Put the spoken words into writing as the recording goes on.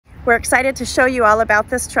We're excited to show you all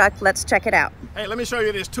about this truck. Let's check it out. Hey, let me show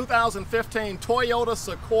you this 2015 Toyota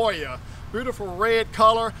Sequoia. Beautiful red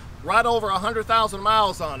color, right over 100,000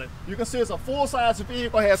 miles on it. You can see it's a full-size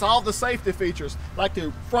vehicle. It has all the safety features like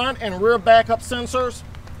the front and rear backup sensors,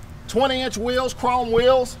 20-inch wheels, chrome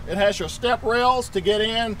wheels. It has your step rails to get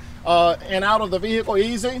in and out of the vehicle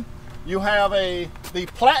easy. You have the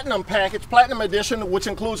Platinum package, Platinum Edition, which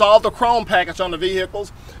includes all the chrome package on the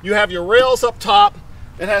vehicles. You have your rails up top.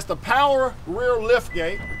 It has the power rear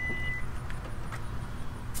liftgate.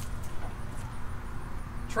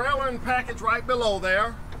 Trailer package right below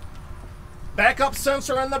there. Backup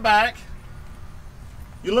sensor in the back.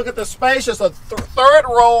 You look at the space, it's a third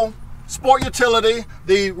row sport utility.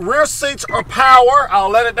 The rear seats are power.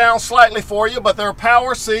 I'll let it down slightly for you, but they're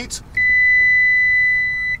power seats.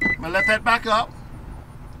 I'm gonna let that back up.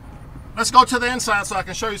 Let's go to the inside so I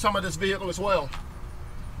can show you some of this vehicle as well.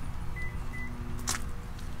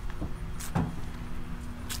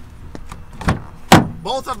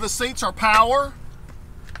 Both of the seats are power,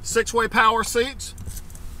 6-way power seats.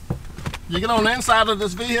 You get on the inside of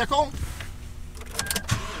this vehicle.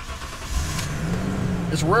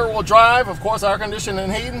 It's rear-wheel drive, of course, air conditioning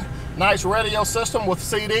and heating. Nice radio system with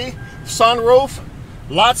CD, sunroof,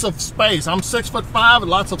 lots of space. I'm 6'5",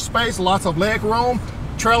 lots of space, lots of leg room.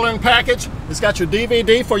 Trailering package. It's got your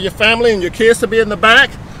DVD for your family and your kids to be in the back.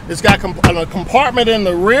 It's got a compartment in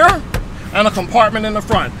the rear and a compartment in the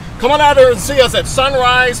front. Come on out there and see us at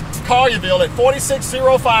Sunrise Collierville at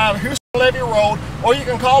 4605 Houston Levy Road, or you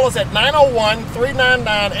can call us at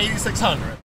 901-399-8600.